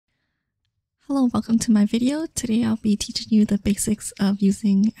Hello, welcome to my video. Today I'll be teaching you the basics of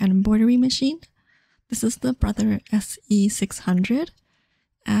using an embroidery machine. This is the Brother SE600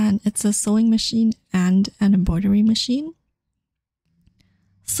 and it's a sewing machine and an embroidery machine.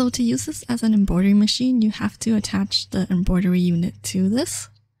 So to use this as an embroidery machine, you have to attach the embroidery unit to this.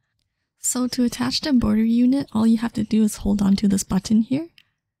 So to attach the embroidery unit, all you have to do is hold on to this button here.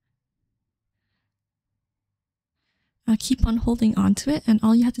 Keep on holding onto it, and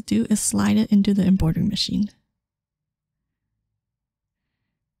all you have to do is slide it into the embroidery machine.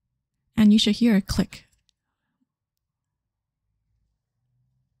 And you should hear a click.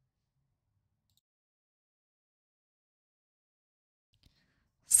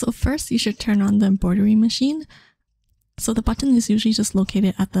 So first you should turn on the embroidery machine. So the button is usually just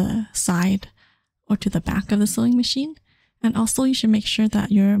located at the side or to the back of the sewing machine. And also you should make sure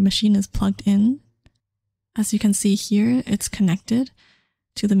that your machine is plugged in. As you can see here, it's connected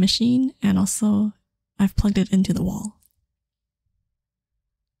to the machine, and also I've plugged it into the wall.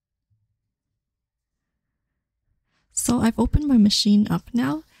 So I've opened my machine up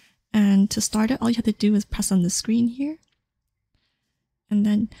now, and to start it, all you have to do is press on the screen here. And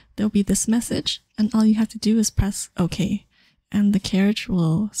then there'll be this message, and all you have to do is press OK, and the carriage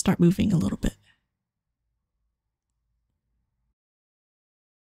will start moving a little bit.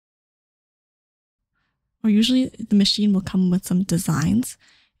 Or usually the machine will come with some designs,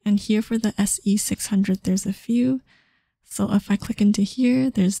 and here for the SE600 there's a few. So if I click into here,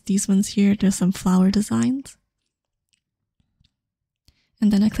 there's these ones here, there's some flower designs.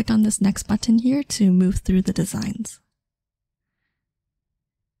 And then I click on this next button here to move through the designs.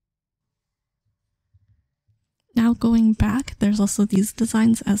 Now going back, there's also these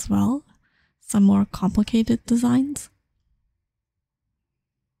designs as well, some more complicated designs.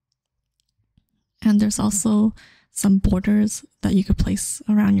 And there's also some borders that you could place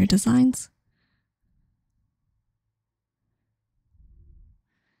around your designs.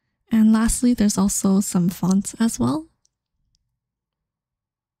 And lastly, there's also some fonts as well.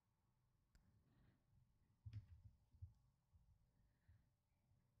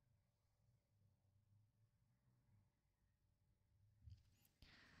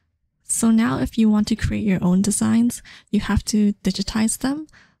 So now if you want to create your own designs, you have to digitize them.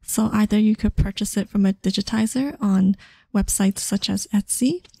 So either you could purchase it from a digitizer on websites such as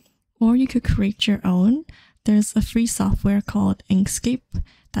Etsy, or you could create your own. There's a free software called Inkscape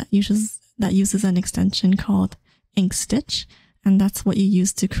that uses an extension called Inkstitch, and that's what you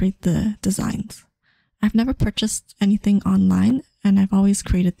use to create the designs. I've never purchased anything online, and I've always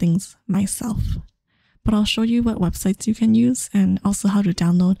created things myself. But I'll show you what websites you can use and also how to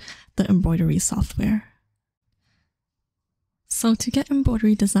download the embroidery software. So to get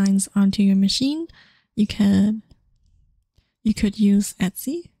embroidery designs onto your machine, you could use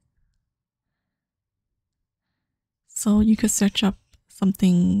Etsy. So you could search up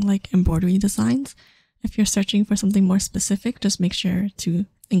something like embroidery designs. If you're searching for something more specific, just make sure to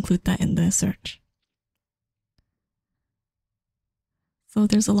include that in the search. So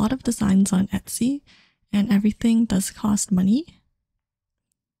there's a lot of designs on Etsy, and everything does cost money.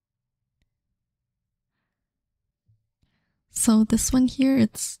 So this one here,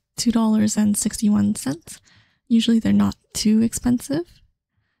 it's $2.61. Usually they're not too expensive.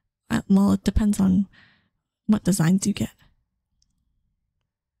 Well, it depends on what designs you get.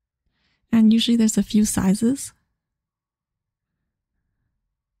 And usually there's a few sizes.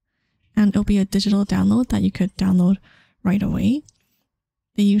 And it'll be a digital download that you could download right away.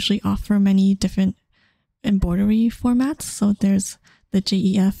 They usually offer many different embroidery formats. So there's the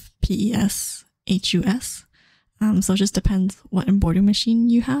JEF, PES, HUS. So it just depends what embroidery machine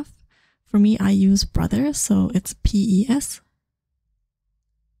you have. For me, I use Brother, so it's PES.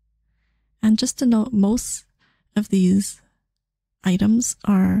 And just to note, most of these items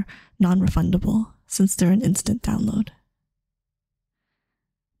are non-refundable since they're an instant download.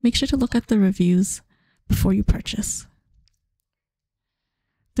 Make sure to look at the reviews before you purchase.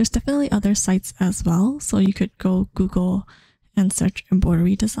 There's definitely other sites as well, so you could go Google and search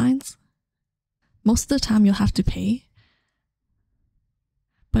embroidery designs. Most of the time you'll have to pay,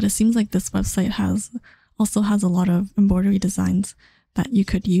 but it seems like this website also has a lot of embroidery designs that you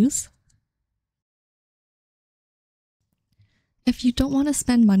could use. If you don't want to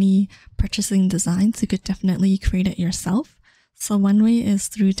spend money purchasing designs, you could definitely create it yourself. So one way is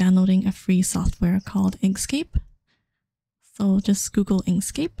through downloading a free software called Inkscape. So just Google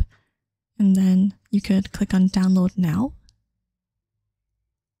Inkscape, and then you could click on download now.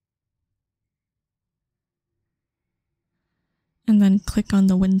 And then click on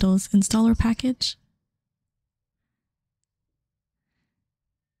the Windows installer package.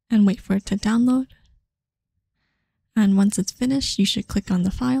 and wait for it to download. And once it's finished, you should click on the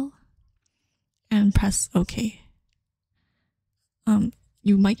file and press OK.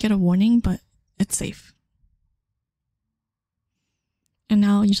 You might get a warning, but it's safe. And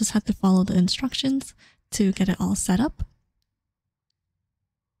now you just have to follow the instructions to get it all set up.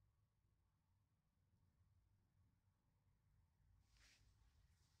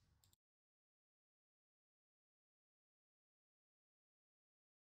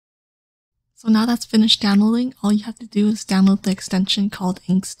 So now that's finished downloading, all you have to do is download the extension called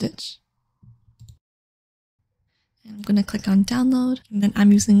Inkstitch. And I'm going to click on download, and then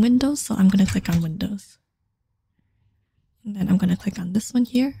I'm using Windows, so I'm going to click on Windows. And then I'm going to click on this one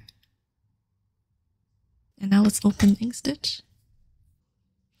here. And now let's open Inkstitch.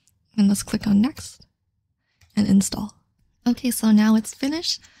 And let's click on next and install. Okay, so now it's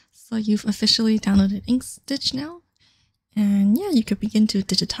finished. So you've officially downloaded Inkstitch now. And yeah, you could begin to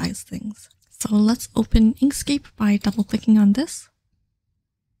digitize things. So let's open Inkscape by double clicking on this.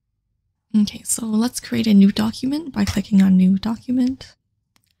 Okay, so let's create a new document by clicking on New Document.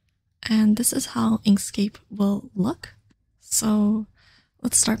 And this is how Inkscape will look. So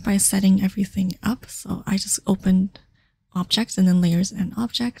let's start by setting everything up. So I just opened Objects and then Layers and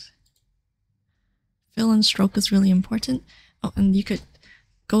Object. Fill and stroke is really important. Oh, and you could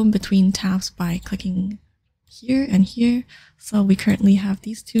go in between tabs by clicking here and here. So we currently have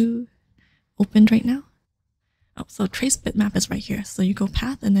these two opened right now. Oh, so trace bitmap is right here. So you go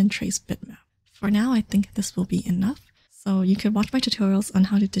path and then trace bitmap. For now, I think this will be enough. So you could watch my tutorials on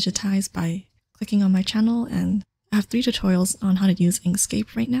how to digitize by clicking on my channel, and I have 3 tutorials on how to use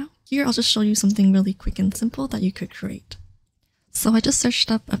Inkscape right now. Here, I'll just show you something really quick and simple that you could create. So I just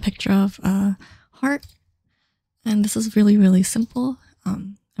searched up a picture of a heart, and this is really, really simple.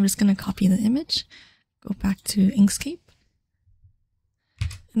 I'm just going to copy the image, go back to Inkscape,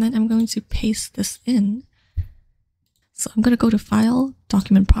 and then I'm going to paste this in. So I'm going to go to File,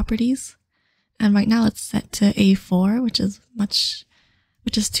 Document Properties, and right now it's set to A4,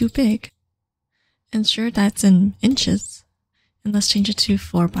 which is too big. Ensure that it's in inches, and let's change it to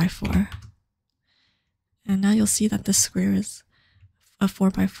 4x4. And now you'll see that this square is a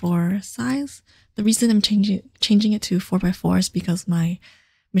 4x4 size. The reason I'm changing it to 4x4 is because my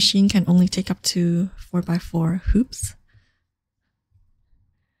machine can only take up to 4x4 hoops.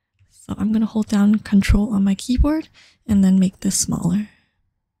 So I'm going to hold down Control on my keyboard and then make this smaller.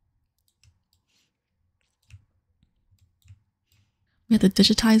 We have to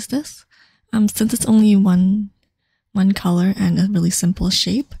digitize this. Since it's only one color and a really simple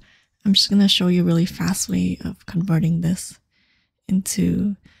shape, I'm just going to show you a really fast way of converting this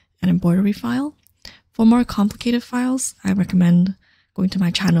into an embroidery file. For more complicated files, I recommend going to my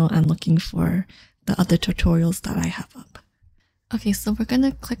channel and looking for the other tutorials that I have up. Okay, so we're going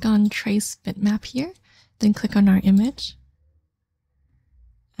to click on Trace Bitmap here, then click on our image.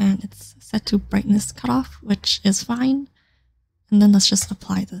 And it's set to brightness cutoff, which is fine. And then let's just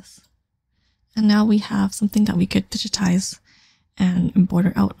apply this. And now we have something that we could digitize and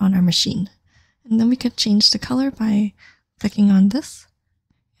embroider out on our machine. And then we could change the color by clicking on this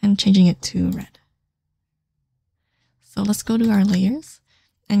and changing it to red. So let's go to our layers,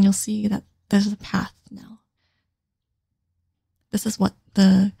 and you'll see that there's a path now. This is what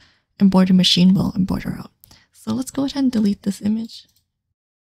the embroidery machine will embroider out. So let's go ahead and delete this image.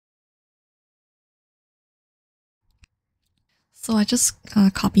 So I just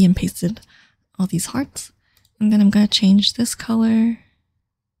copy and pasted all these hearts, and then I'm going to change this color.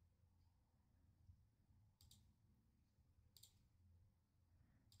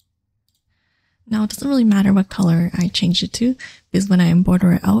 Now it doesn't really matter what color I change it to, because when I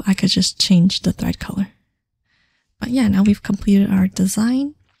embroider it out, I could just change the thread color. But yeah, now we've completed our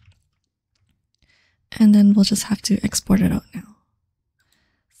design, and then we'll just have to export it out now.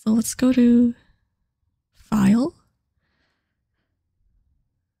 So let's go to File.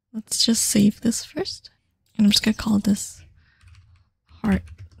 Let's just save this first. And I'm just going to call this Heart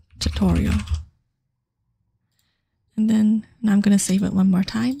Tutorial. And then now I'm going to save it one more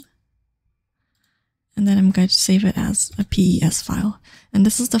time. And then I'm going to save it as a PES file. And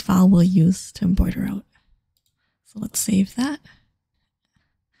this is the file we'll use to embroider out. So let's save that.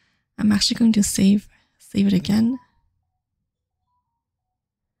 I'm actually going to save it again.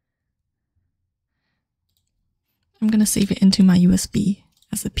 I'm going to save it into my USB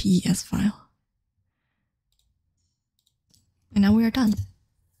as a PES file. And now we are done.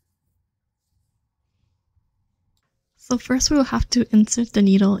 So first we will have to insert the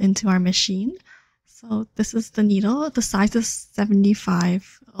needle into our machine. So this is the needle. The size is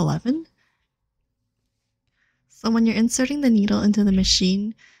 7511. So when you're inserting the needle into the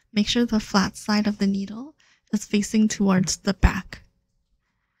machine, make sure the flat side of the needle is facing towards the back.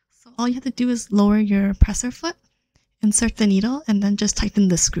 So all you have to do is lower your presser foot, insert the needle, and then just tighten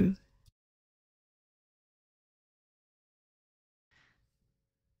the screw.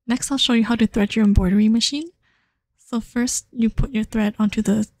 Next, I'll show you how to thread your embroidery machine. So first, you put your thread onto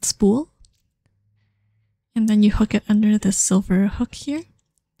the spool, and then you hook it under this silver hook here.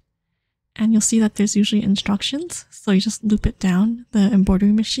 And you'll see that there's usually instructions. So you just loop it down the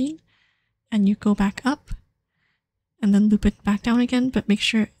embroidery machine, and you go back up, and then loop it back down again, but make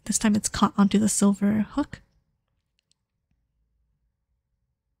sure this time it's caught onto the silver hook.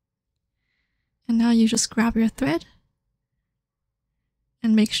 And now you just grab your thread,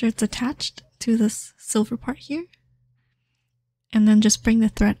 and make sure it's attached to this silver part here. And then just bring the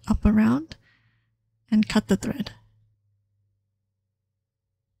thread up around and cut the thread.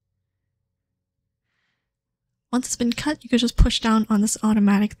 Once it's been cut, you can just push down on this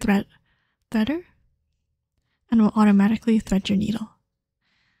automatic threader, and it will automatically thread your needle.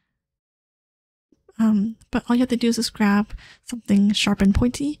 But all you have to do is just grab something sharp and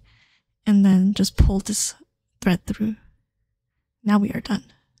pointy, and then just pull this thread through. Now we are done.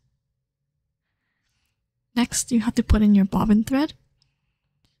 Next, you have to put in your bobbin thread,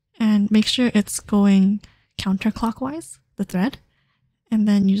 and make sure it's going counterclockwise, the thread, and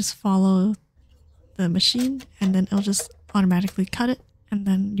then you just follow the machine, and then it'll just automatically cut it, and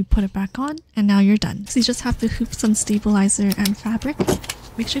then you put it back on, and now you're done. So you just have to hoop some stabilizer and fabric.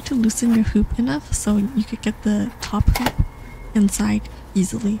 Make sure to loosen your hoop enough so you could get the top hoop inside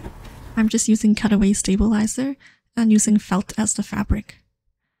easily. I'm just using cutaway stabilizer and using felt as the fabric.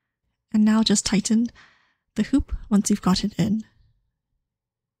 And now just tighten the hoop once you've got it in.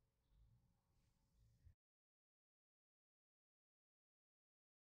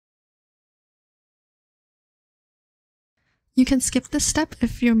 You can skip this step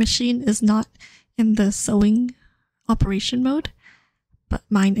if your machine is not in the sewing operation mode, but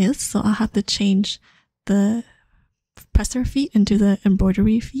mine is, so I'll have to change the presser feet into the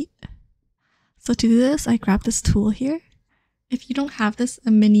embroidery feet. So to do this, I grab this tool here. If you don't have this,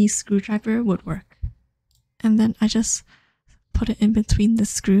 a mini screwdriver would work. And then I just put it in between the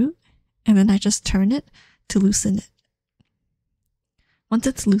screw, and then I just turn it to loosen it. Once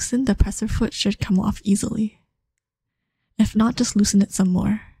it's loosened, the presser foot should come off easily. If not, just loosen it some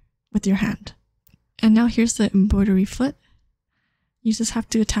more with your hand. And now here's the embroidery foot. You just have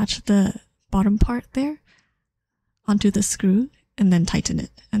to attach the bottom part there onto the screw and then tighten it.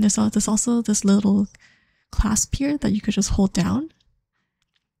 And there's also this little clasp here that you could just hold down.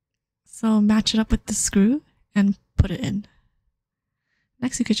 So match it up with the screw and put it in.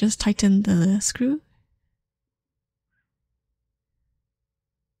 Next, you could just tighten the screw.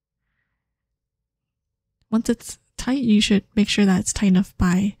 Once it's tight, you should make sure that it's tight enough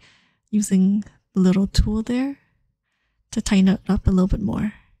by using the little tool there to tighten it up a little bit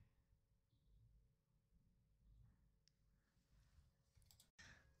more.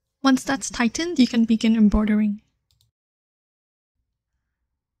 Once that's tightened, you can begin embroidering.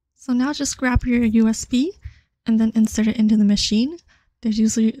 So now just grab your USB and then insert it into the machine. There's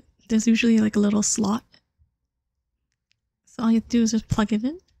usually like a little slot. So all you have to do is just plug it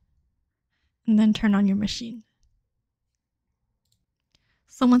in and then turn on your machine.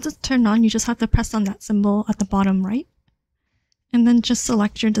 So once it's turned on, you just have to press on that symbol at the bottom right, and then just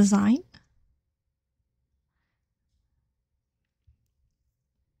select your design.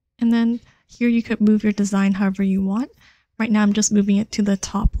 And then here you could move your design however you want. Right now I'm just moving it to the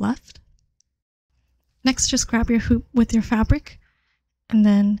top left. Next, just grab your hoop with your fabric and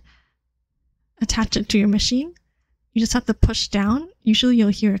then attach it to your machine. You just have to push down. Usually you'll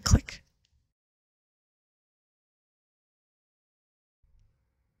hear a click.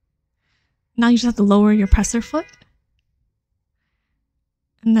 Now you just have to lower your presser foot,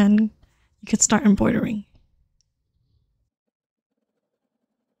 and then you could start embroidering.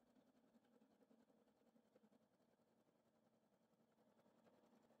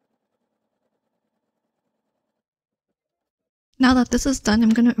 Now that this is done, I'm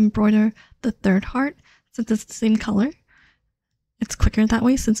going to embroider the third heart since it's the same color. It's quicker that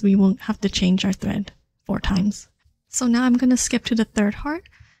way since we won't have to change our thread 4 times. So now I'm going to skip to the third heart.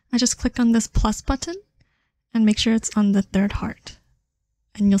 I just click on this plus button and make sure it's on the third heart.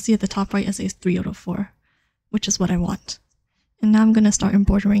 And you'll see at the top right it says 3 out of 4, which is what I want. And now I'm going to start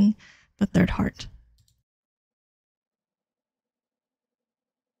embroidering the third heart.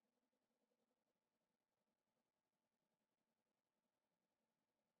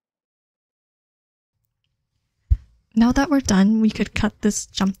 Now that we're done, we could cut this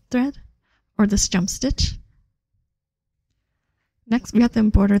jump thread or this jump stitch. Next, we have to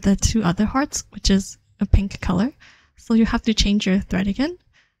embroider the 2 other hearts, which is a pink color. So you have to change your thread again.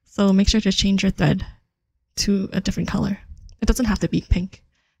 So make sure to change your thread to a different color. It doesn't have to be pink.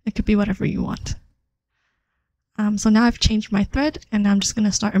 It could be whatever you want. So now I've changed my thread, and I'm just going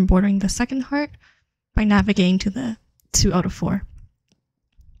to start embroidering the second heart by navigating to the 2 out of 4.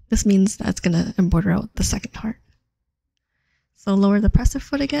 This means that it's going to embroider out the second heart. So lower the presser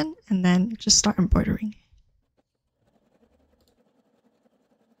foot again, and then just start embroidering.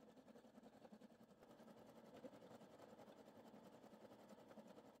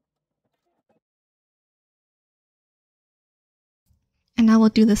 And now we'll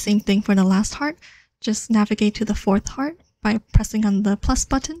do the same thing for the last heart. Just navigate to the 4th heart by pressing on the plus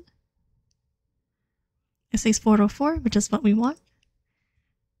button. It says 404, which is what we want.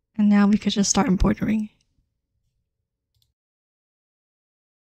 And now we could just start embroidering.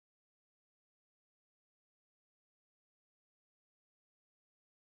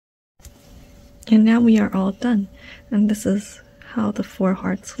 And now we are all done. And this is how the 4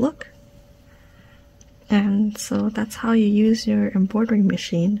 hearts look. And so that's how you use your embroidery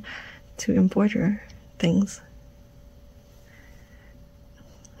machine to embroider things.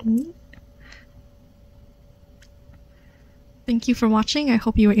 Thank you for watching. I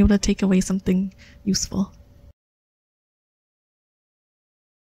hope you were able to take away something useful.